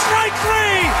 Strike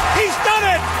 3. He's done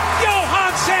it.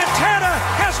 Johan Santana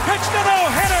has pitched a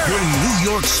no-hitter. When New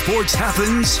York sports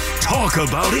happens, talk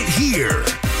about it here.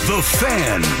 The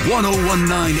Fan,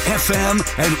 101.9 FM,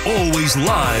 and always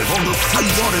live on the Free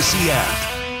Odyssey app.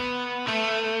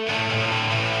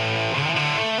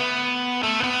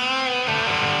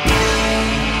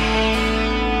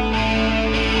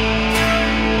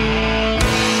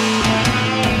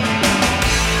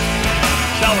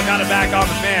 Got it back on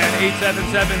the Fan.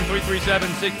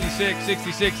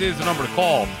 877-337-6666 is the number to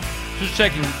call. Just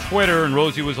checking Twitter, and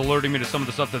Rosie was alerting me to some of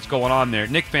the stuff that's going on there.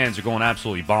 Knicks fans are going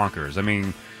absolutely bonkers. I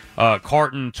mean,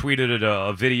 Carton tweeted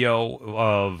a video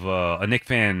of a Knicks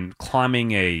fan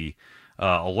climbing a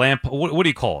lamp. What do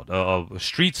you call it? A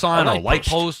street sign, a light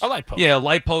post? A light post. Yeah, a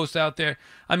light post out there.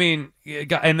 I mean,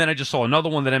 and then I just saw another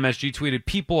one that MSG tweeted.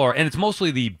 People are, and it's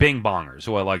mostly the bing bongers,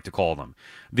 who I like to call them.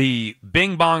 The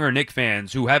bing bonger Knicks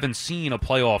fans who haven't seen a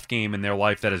playoff game in their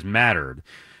life that has mattered.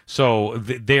 So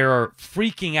they're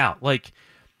freaking out. Like,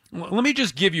 let me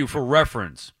just give you for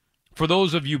reference, for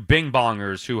those of you bing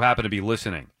bongers who happen to be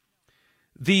listening,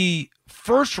 the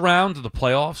first round of the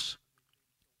playoffs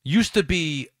used to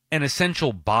be an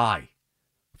essential bye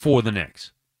for the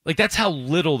Knicks. Like, that's how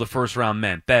little the first round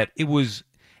meant, that it was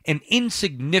an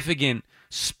insignificant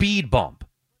speed bump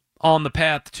on the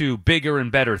path to bigger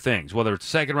and better things, whether it's a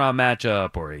second round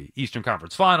matchup or a Eastern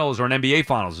Conference Finals or an NBA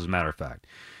Finals, as a matter of fact.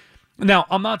 Now,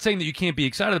 I'm not saying that you can't be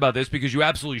excited about this, because you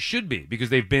absolutely should be, because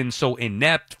they've been so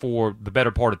inept for the better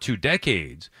part of 2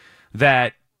 decades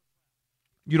that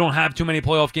you don't have too many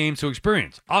playoff games to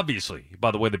experience. Obviously, by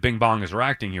the way the bing bongers are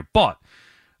acting here, but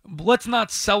let's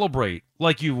not celebrate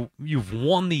like you've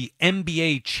won the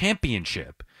NBA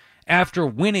championship after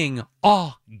winning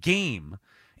a game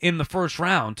in the first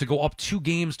round to go up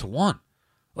 2-1.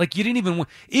 Like, you didn't even win.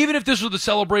 Even if this was the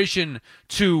celebration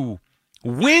to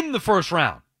win the first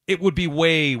round, it would be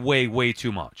way, way, way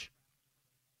too much.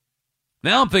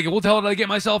 Now I'm thinking, what the hell did I get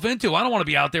myself into? I don't want to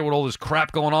be out there with all this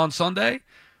crap going on Sunday.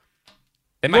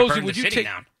 They might burn the city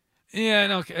down. Yeah,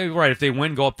 no, okay, right. If they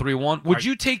win, go up 3-1. Would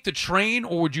you take the train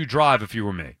or would you drive if you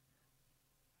were me?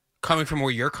 Coming from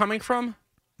where you're coming from?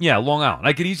 Yeah, Long Island.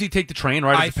 I could easily take the train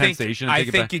right at the Penn Station. And I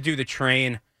think you do the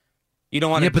train. You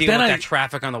don't want to deal with that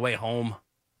traffic on the way home.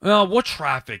 Well, what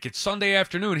traffic? It's Sunday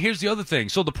afternoon. Here's the other thing.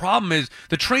 So the problem is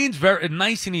the train's very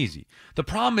nice and easy. The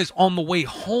problem is on the way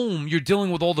home, you're dealing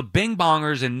with all the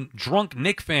bing-bongers and drunk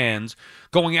Knicks fans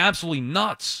going absolutely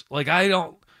nuts. Like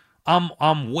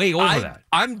I'm way over that.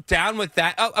 I'm down with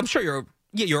that. Oh, I'm sure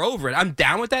you're over it. I'm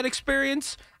down with that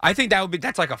experience. I think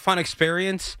that's like a fun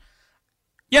experience.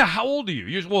 Yeah, how old are you?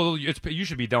 You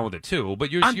should be done with it too.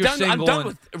 But you're saying I'm done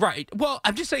with right. Well,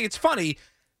 I'm just saying it's funny.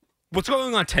 What's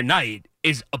going on tonight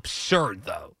is absurd,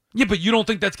 though. Yeah, but you don't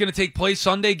think that's going to take place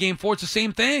Sunday, Game 4? It's the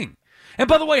same thing. And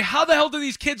by the way, how the hell do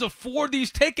these kids afford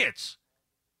these tickets?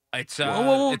 It's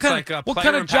what kind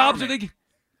of jobs are they?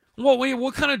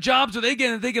 What kind of jobs are they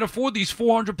getting that they can afford these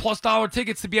 $400+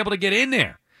 tickets to be able to get in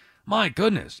there? My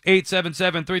goodness.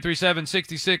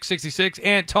 877-337-6666.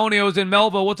 Antonio's in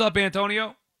Melville. What's up,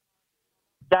 Antonio?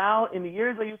 Sal, in the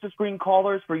years I used to screen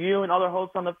callers for you and other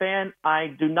hosts on The Fan,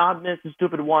 I do not miss the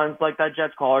stupid ones like that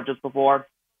Jets caller just before.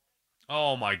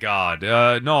 Oh, my God.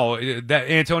 No,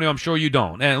 Antonio, I'm sure you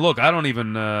don't. And look, I don't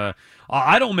even I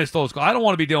don't miss those calls. I don't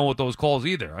want to be dealing with those calls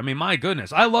either. I mean, my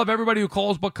goodness. I love everybody who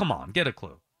calls, but come on, get a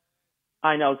clue.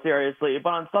 I know, seriously.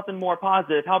 But on something more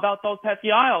positive, how about those pesky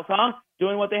Isles, huh?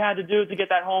 Doing what they had to do to get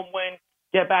that home win,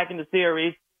 get back in the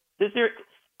series. This year,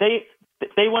 they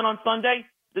went on Sunday.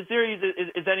 The series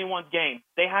is anyone's game.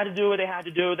 They had to do what they had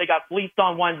to do. They got fleeced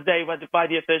on Wednesday by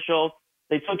the officials.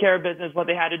 They took care of business, what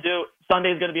they had to do.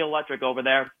 Sunday's going to be electric over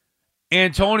there.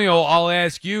 Antonio, I'll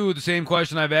ask you the same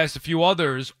question I've asked a few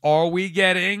others. Are we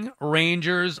getting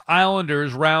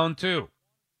Rangers-Islanders round 2?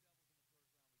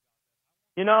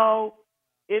 You know,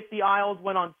 if the Isles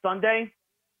went on Sunday,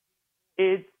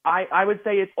 I would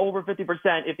say it's over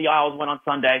 50% if the Isles went on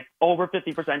Sunday. Over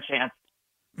 50% chance.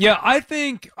 Yeah, I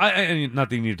think, not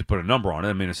that you need to put a number on it.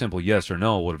 I mean, a simple yes or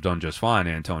no would have done just fine,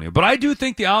 Antonio. But I do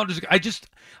think the Islanders,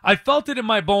 I felt it in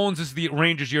my bones as the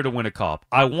Rangers' year to win a cup.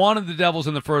 I wanted the Devils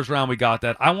in the first round. We got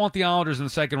that. I want the Islanders in the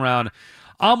second round.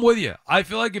 I'm with you. I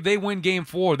feel like if they win Game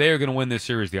 4, they are going to win this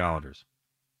series, the Islanders.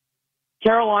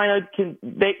 Carolina,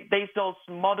 they still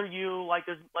smother you like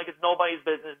it's nobody's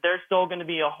business. They're still going to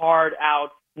be a hard out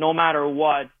no matter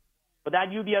what. But that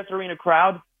UBS Arena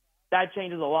crowd, that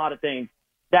changes a lot of things.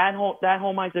 That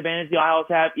home ice advantage the Isles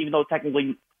have, even though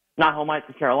technically not home ice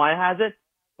because Carolina has it,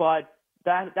 but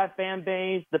that fan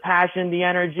base, the passion, the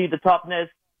energy, the toughness,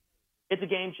 it's a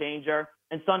game changer.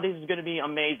 And Sundays is going to be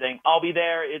amazing. I'll be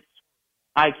there.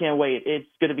 I can't wait. It's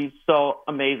going to be so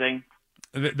amazing.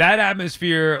 That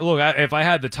atmosphere, look, if I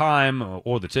had the time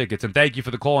or the tickets, and thank you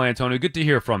for the call, Antonio. Good to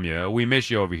hear from you. We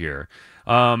miss you over here.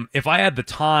 If I had the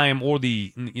time or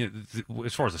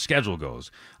as far as the schedule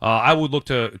goes, I would look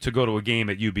to go to a game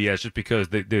at UBS just because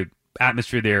the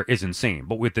atmosphere there is insane.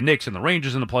 But with the Knicks and the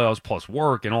Rangers in the playoffs, plus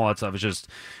work and all that stuff,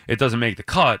 it doesn't make the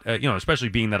cut. Especially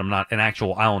being that I'm not an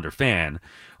actual Islander fan.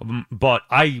 But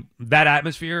that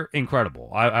atmosphere,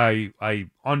 incredible. I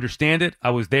understand it.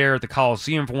 I was there at the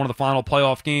Coliseum for one of the final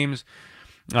playoff games.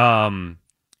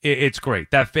 It's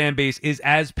great. That fan base is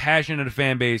as passionate a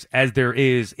fan base as there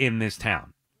is in this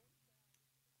town.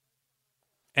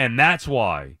 And that's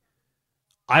why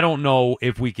I don't know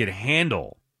if we could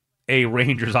handle a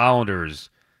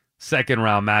Rangers-Islanders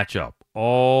second-round matchup.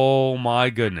 Oh, my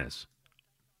goodness.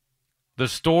 The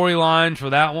storyline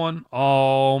for that one,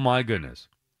 oh, my goodness.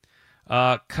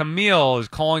 Camille is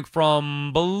calling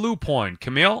from Blue Point.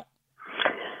 Camille?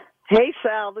 Hey,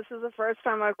 Sal, this is the first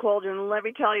time I've called you, and let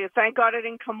me tell you, thank God I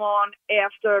didn't come on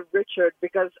after Richard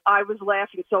because I was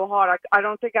laughing so hard. I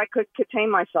don't think I could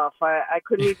contain myself. I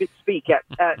couldn't even speak at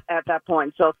that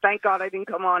point. So thank God I didn't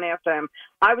come on after him.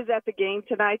 I was at the game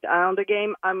tonight, the Islander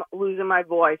game. I'm losing my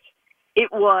voice. It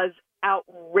was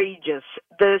outrageous.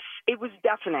 It was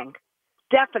deafening.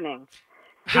 Deafening.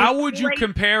 How would you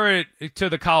compare it to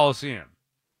the Coliseum?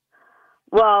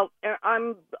 Well,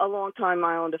 I'm a long-time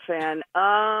Islander fan.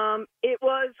 It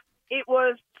was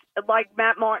like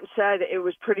Matt Martin said, it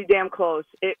was pretty damn close.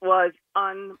 It was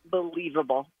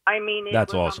unbelievable. I mean,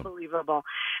 That's awesome. Unbelievable.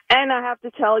 And I have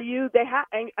to tell you, I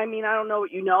don't know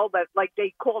what you know, but like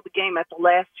they called the game at the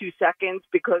last 2 seconds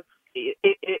because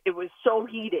it was so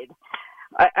heated.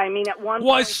 I mean, at one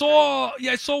point... I saw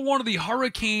one of the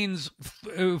Hurricanes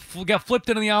got flipped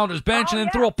into the Islanders bench and then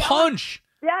threw a punch.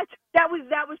 That was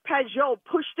Pajot,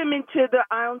 pushed him into the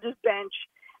Islanders bench,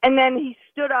 and then he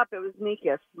stood up. It was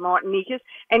Martin Nikas,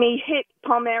 and he hit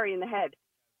Palmieri in the head.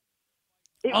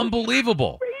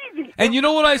 Unbelievable. And you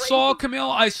know what I saw, Camille?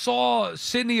 I saw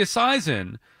Sydney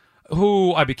Esiason,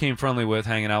 who I became friendly with,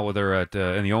 hanging out with her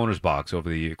in the owner's box over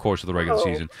the course of the regular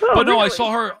season. But no, really?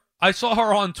 I saw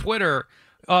her on Twitter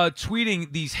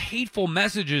tweeting these hateful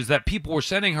messages that people were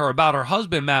sending her about her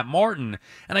husband, Matt Martin.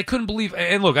 And I couldn't believe,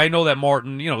 and look, I know that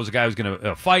Martin, was a guy who's going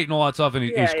to fight and all that stuff, and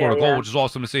he scored a goal, which is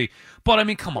awesome to see. But, I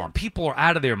mean, come on. People are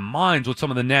out of their minds with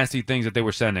some of the nasty things that they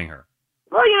were sending her.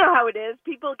 Well, you know how it is.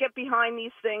 People get behind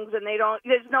these things and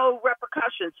there's no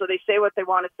repercussions, so they say what they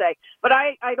want to say. But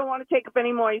I don't want to take up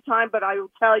any more of your time, but I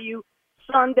will tell you,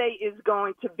 Sunday is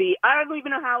going to be, I don't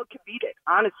even know how it could beat it.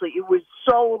 Honestly, it was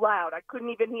so loud. I couldn't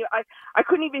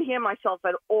even hear myself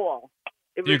at all.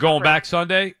 You're going back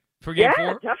Sunday for Game 4?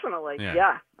 Yeah, definitely.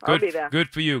 Yeah. I'll be there. Good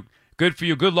for you. Good for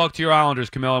you. Good luck to your Islanders,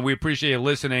 Camille, and we appreciate you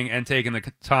listening and taking the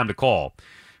time to call.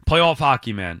 Playoff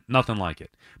hockey, man. Nothing like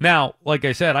it. Now, like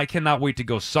I said, I cannot wait to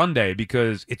go Sunday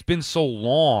because it's been so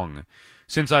long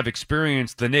since I've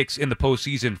experienced the Knicks in the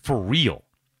postseason for real,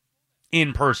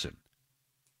 in person.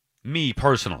 Me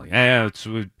personally. A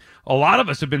lot of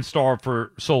us have been starved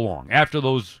for so long. After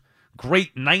those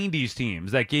great 90s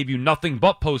teams that gave you nothing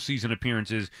but postseason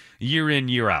appearances year in,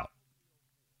 year out.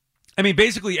 I mean,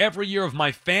 basically every year of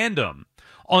my fandom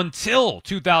until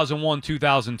 2001,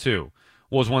 2002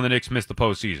 was when the Knicks missed the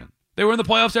postseason. They were in the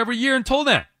playoffs every year until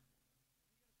then.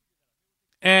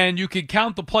 And you could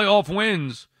count the playoff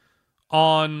wins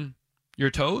on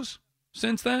your toes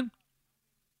since then.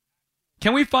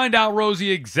 Can we find out,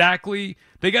 Rosie, exactly?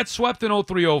 They got swept in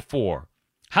 03-04.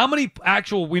 How many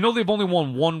actual, we know they've only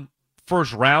won one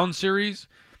first round series.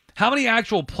 How many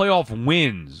actual playoff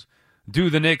wins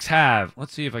do the Knicks have?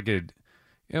 Let's see if I could,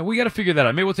 we got to figure that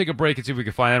out. Maybe we'll take a break and see if we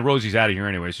can find out. Rosie's out of here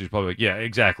anyway, so she's probably like, yeah,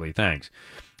 exactly, thanks.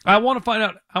 I want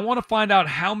to find out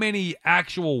how many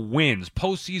actual wins,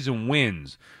 postseason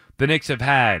wins, the Knicks have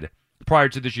had prior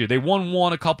to this year. They won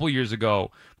one a couple years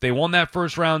ago. They won that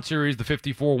first round series, the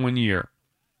 54-win year.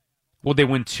 Would they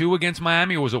win 2 against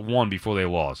Miami, or was it 1 before they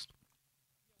lost?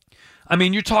 I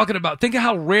mean, you're talking about, think of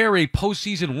how rare a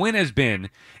postseason win has been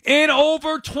in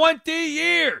over 20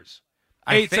 years.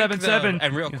 877.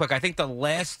 And real quick, I think the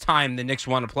last time the Knicks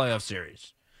won a playoff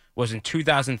series was in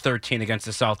 2013 against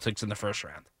the Celtics in the first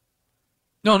round.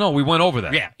 No, we went over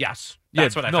that. Yeah, yes.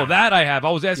 That's what I found. That I have. I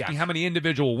was asking how many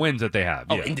individual wins that they have.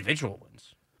 Oh, individual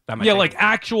wins. Yeah, like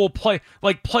actual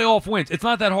playoff wins. It's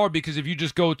not that hard because if you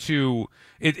just go to,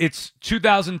 it's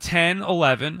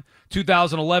 2010-11,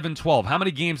 2011-12. How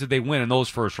many games did they win in those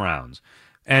first rounds?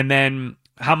 And then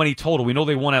how many total? We know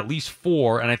they won at least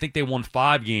 4, and I think they won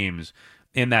 5 games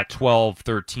in that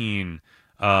 12-13.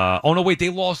 Oh, no, wait, they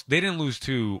lost. They didn't lose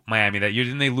to Miami that year.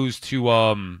 Didn't they lose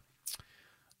to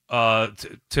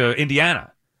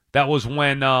Indiana? That was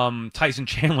when Tyson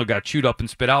Chandler got chewed up and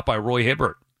spit out by Roy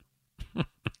Hibbert.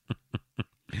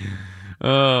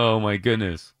 Oh, my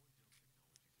goodness.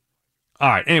 All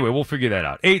right, anyway, we'll figure that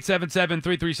out.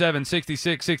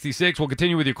 877-337-6666. We'll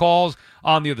continue with your calls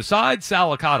on the other side.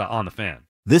 Sal Licata on The Fan.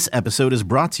 This episode is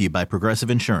brought to you by Progressive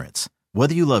Insurance.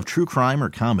 Whether you love true crime or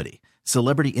comedy,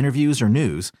 celebrity interviews or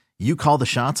news, you call the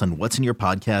shots on what's in your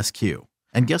podcast queue.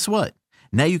 And guess what?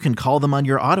 Now you can call them on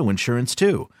your auto insurance,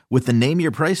 too, with the Name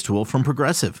Your Price tool from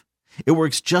Progressive. It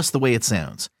works just the way it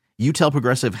sounds. You tell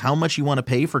Progressive how much you want to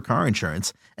pay for car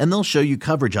insurance, and they'll show you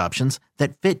coverage options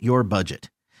that fit your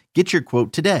budget. Get your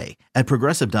quote today at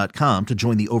Progressive.com to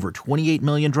join the over 28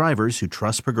 million drivers who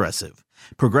trust Progressive.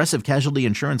 Progressive Casualty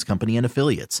Insurance Company and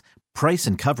Affiliates. Price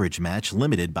and coverage match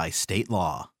limited by state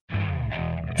law.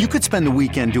 You could spend the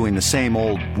weekend doing the same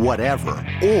old whatever,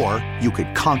 or you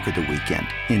could conquer the weekend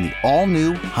in the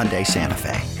all-new Hyundai Santa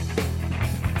Fe.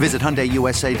 Visit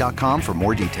HyundaiUSA.com for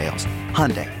more details.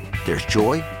 Hyundai, there's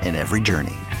joy in every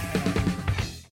journey.